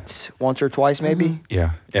that once or twice, maybe? Mm-hmm.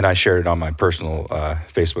 Yeah. And I shared it on my personal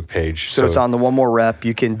Facebook page. So it's on the One More Rep.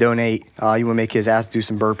 You can donate. You want to make his ass do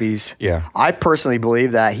some burpees. Yeah. I personally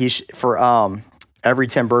believe that for every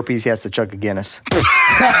 10 burpees, he has to chug a Guinness.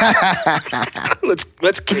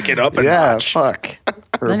 Let's kick it up a Yeah, notch. fuck.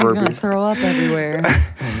 For Then he's going to burpees. throw up everywhere.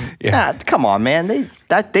 Yeah, come on, man.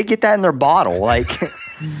 They get that in their bottle. Like,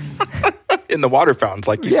 In the water fountains,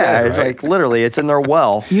 like you yeah, said. it's right? like literally, it's in their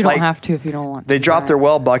well. You don't Like, have to if you don't want to. They drop right? their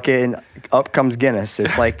well bucket and up comes Guinness.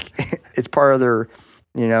 It's like it's part of their,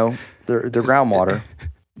 their groundwater.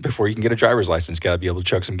 Before you can get a driver's license, got to be able to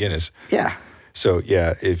chug some Guinness. Yeah. So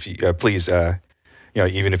yeah, if you, please,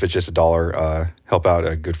 even if it's just $1, help out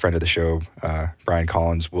a good friend of the show, Brian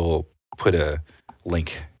Collins. Will put a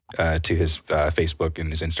link to his Facebook and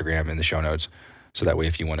his Instagram in the show notes, so that way,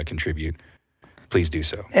 if you want to contribute, please do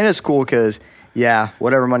so. And it's cool because,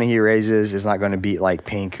 whatever money he raises is not going to beat like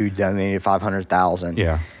Pink, who donated $500,000.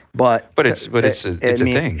 Yeah, but it's a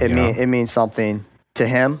thing. It means something to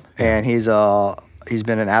him, and he's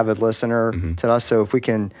been an avid listener to us. So if we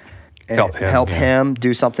can help him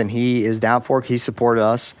do something he is down for, he supported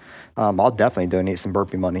us. I'll definitely donate some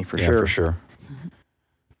burpee money for sure. For sure.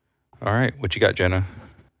 All right, what you got, Jenna?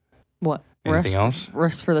 What? Anything else?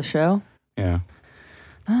 Rest for the show? Yeah.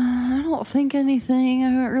 I don't think anything. I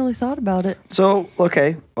haven't really thought about it. So,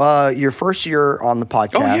 okay, your first year on the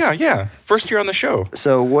podcast. Oh yeah. First year on the show.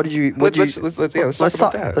 So what did you? Let's talk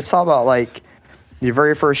about that. Let's talk about like your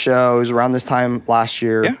very first show. It was around this time last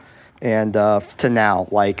year, and to now.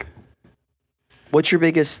 Like, what's your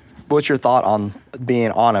thought on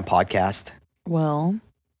being on a podcast? Well,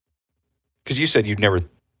 because you said you'd never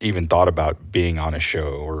even thought about being on a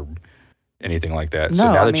show or anything like that. No, So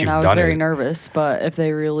now I that mean, you've I was done very it, nervous, but if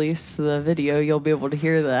they release the video, you'll be able to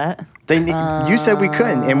hear that. You said we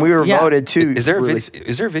couldn't, and we were yeah. voted to. is there a release.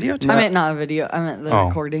 is there a video? I meant not a video. I meant the Oh.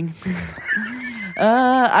 recording.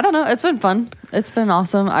 I don't know. It's been fun. It's been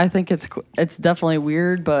awesome. I think it's definitely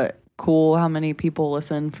weird, but cool how many people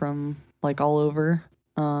listen from like all over,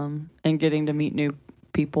 and getting to meet new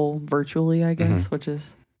people virtually, I guess, which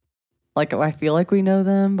is like, I feel like we know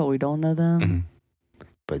them, but we don't know them.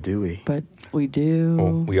 But do we? But we do.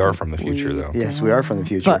 Well, we are from the future, though. Yes, we are from the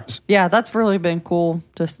future. But yeah, that's really been cool.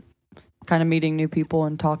 Just kind of meeting new people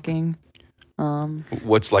and talking.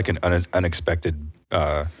 What's like an unexpected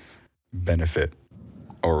benefit,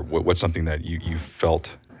 or what's something that you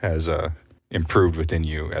felt has improved within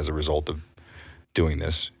you as a result of doing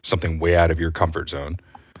this? Something way out of your comfort zone.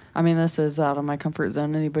 I mean, this is out of my comfort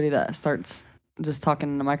zone. Anybody that starts just talking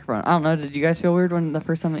in the microphone. I don't know. Did you guys feel weird when the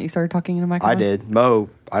first time that you started talking in the microphone? I did. Mo,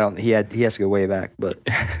 I don't. He has to go way back, but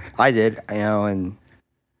I did. And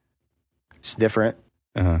it's different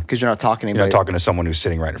because you're not talking to You're anybody. not talking to someone who's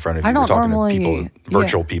sitting right in front of you. I don't We're talking normally- to people,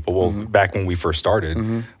 virtual people. Well, back when we first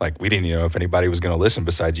started, like we didn't know if anybody was going to listen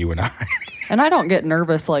besides you and I. And I don't get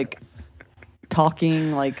nervous like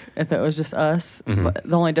talking like if it was just us. But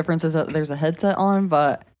the only difference is that there's a headset on.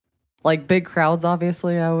 But like big crowds,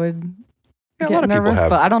 obviously, I would Yeah, a get lot of people nervous. have.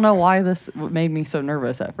 But I don't know why this made me so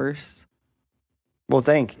nervous at first. Well,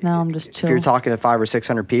 think. Now I'm just If chill. you're talking to 500 or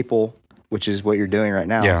 600 people, which is what you're doing right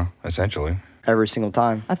now, Yeah, essentially. every single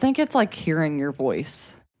time. I think it's like hearing your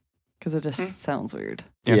voice because it just sounds weird.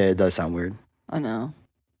 Yeah. Yeah, it does sound weird. I know.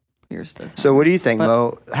 Yours does. So, what do you think, But-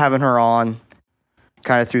 Mo? Having her on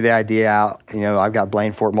kind of threw the idea out. You know, I've got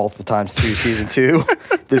blamed for it multiple times through season 2.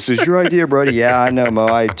 This was your idea, Brody. Yeah, I know, Mo.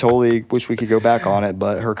 I totally wish we could go back on it,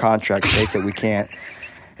 but her contract states that we can't.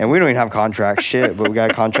 And we don't even have contract shit, but we got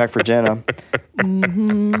a contract for Jenna.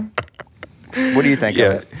 What do you think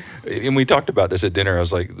of it? And we talked about this at dinner. I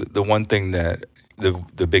was like, the one thing that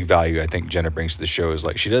the big value I think Jenna brings to the show is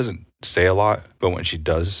like she doesn't say a lot, but when she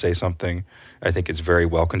does say something, I think it's very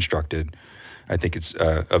well constructed. I think it's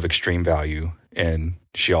of extreme value, and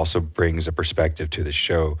she also brings a perspective to the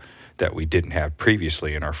show that we didn't have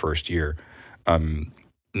previously in our first year.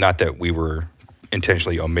 Not that we were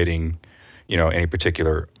intentionally omitting, any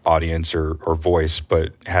particular audience or voice,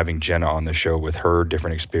 but having Jenna on the show with her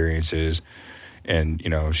different experiences, and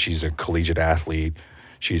she's a collegiate athlete,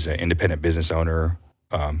 she's an independent business owner,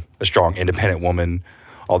 a strong independent woman,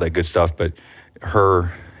 all that good stuff. But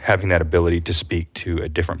her having that ability to speak to a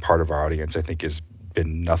different part of our audience, I think, has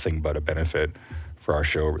been nothing but a benefit for our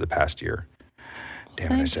show over the past year.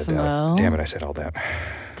 Damn it, I said that. Mo. Damn it, I said all that.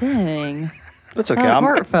 Dang. That's okay. That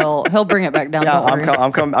was heartfelt. He'll bring it back down. Yeah, don't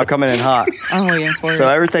worry. I'm coming in hot. I'm waiting for So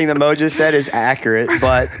it. everything that Mo just said is accurate,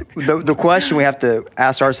 but the question we have to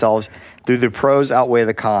ask ourselves: do the pros outweigh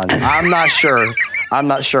the cons? I'm not sure.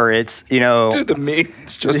 It's Do the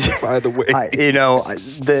means justify the way.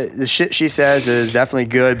 the shit she says is definitely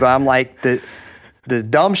good, but I'm like the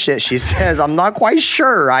dumb shit she says, I'm not quite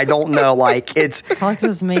sure. I don't know. Like Talks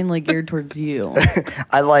is mainly geared towards you.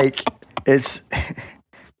 I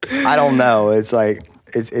don't know. It's like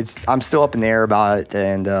I'm still up in the air about it,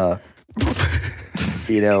 and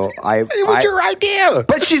It was your idea.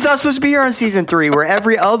 But she's not supposed to be here on season 3. We're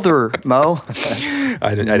every other, Mo.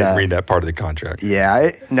 I didn't read that part of the contract. Yeah,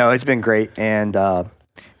 it's been great, and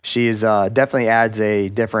she's definitely adds a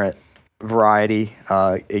different variety.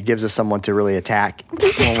 It gives us someone to really attack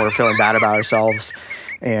when we're feeling bad about ourselves,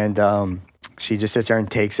 and she just sits there and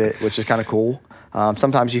takes it, which is kind of cool.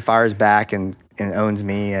 Sometimes she fires back and owns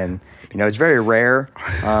me, and it's very rare,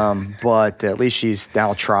 but at least she's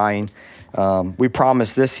now trying. We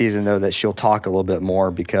promised this season though that she'll talk a little bit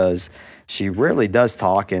more because she rarely does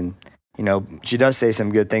talk, and she does say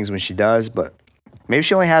some good things when she does, but maybe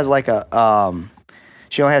she only has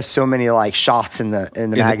she only has so many shots in the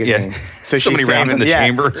magazine. So So she's many rounds in saving the them.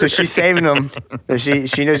 chamber. So she's saving them.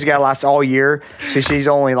 She knows you got to last all year. So she's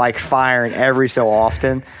only firing every so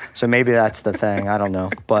often. So maybe that's the thing. I don't know.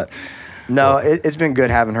 But no, it's been good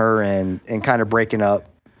having her and kind of breaking up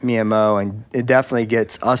me and Mo. And it definitely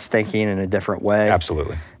gets us thinking in a different way.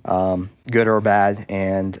 Absolutely. Good or bad.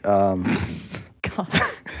 And God.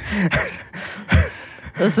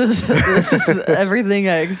 This is everything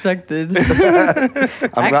I expected.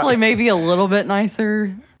 Actually, maybe a little bit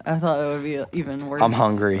nicer. I thought it would be even worse. I'm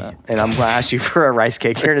hungry, and I'm going to ask you for a rice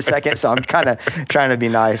cake here in a second, so I'm kind of trying to be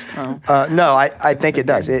nice. Oh. No, I think it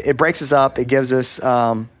does. It breaks us up. It gives us,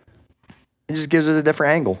 it just gives us a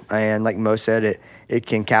different angle. And like Mo said, it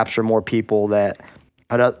can capture more people that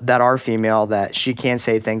are female, that she can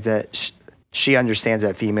say things that she understands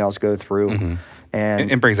that females go through,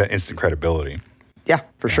 and It brings that instant credibility. yeah,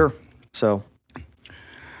 for sure. So,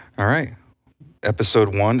 All right.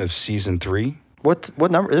 Episode 1 of season 3. what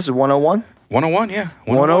number? This is 101? 101, yeah.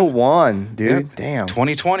 101, dude. Yep. Damn.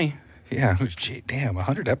 2020. Yeah. Gee, damn,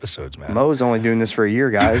 100 episodes, man. Mo's only doing this for a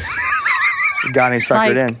year, guys. Got him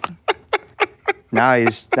suckered in. Now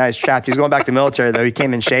he's trapped. He's going back to the military, though. He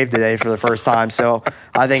came in shaved today for the first time, so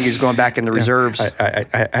I think he's going back in the reserves. I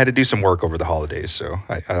had to do some work over the holidays, so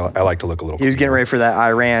I like to look a little. He was getting ready for that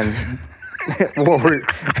Iran war.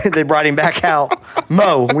 They brought him back out.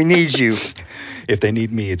 Mo, we need you. If they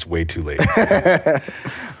need me, it's way too late.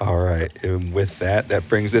 All right. And with that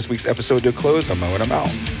brings this week's episode to a close. I'm Mo and I'm out.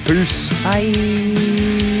 Peace. Bye.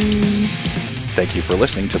 Thank you for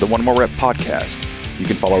listening to the One More Rep podcast. You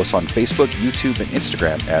can follow us on Facebook, YouTube, and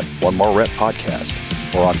Instagram at One More Rep Podcast,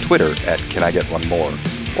 or on Twitter at Can I Get One More,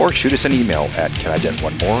 or shoot us an email at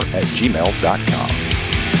canigetonmore@gmail.com.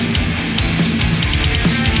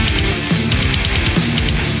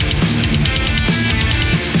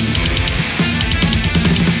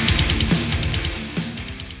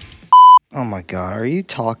 Oh my God, are you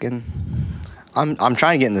talking? I'm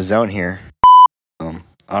trying to get in the zone here.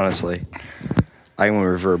 Honestly, I can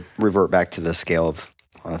revert back to the scale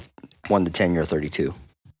of 1 to 10. You're 32.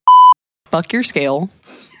 Fuck your scale.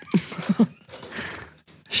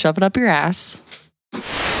 Shove it up your ass.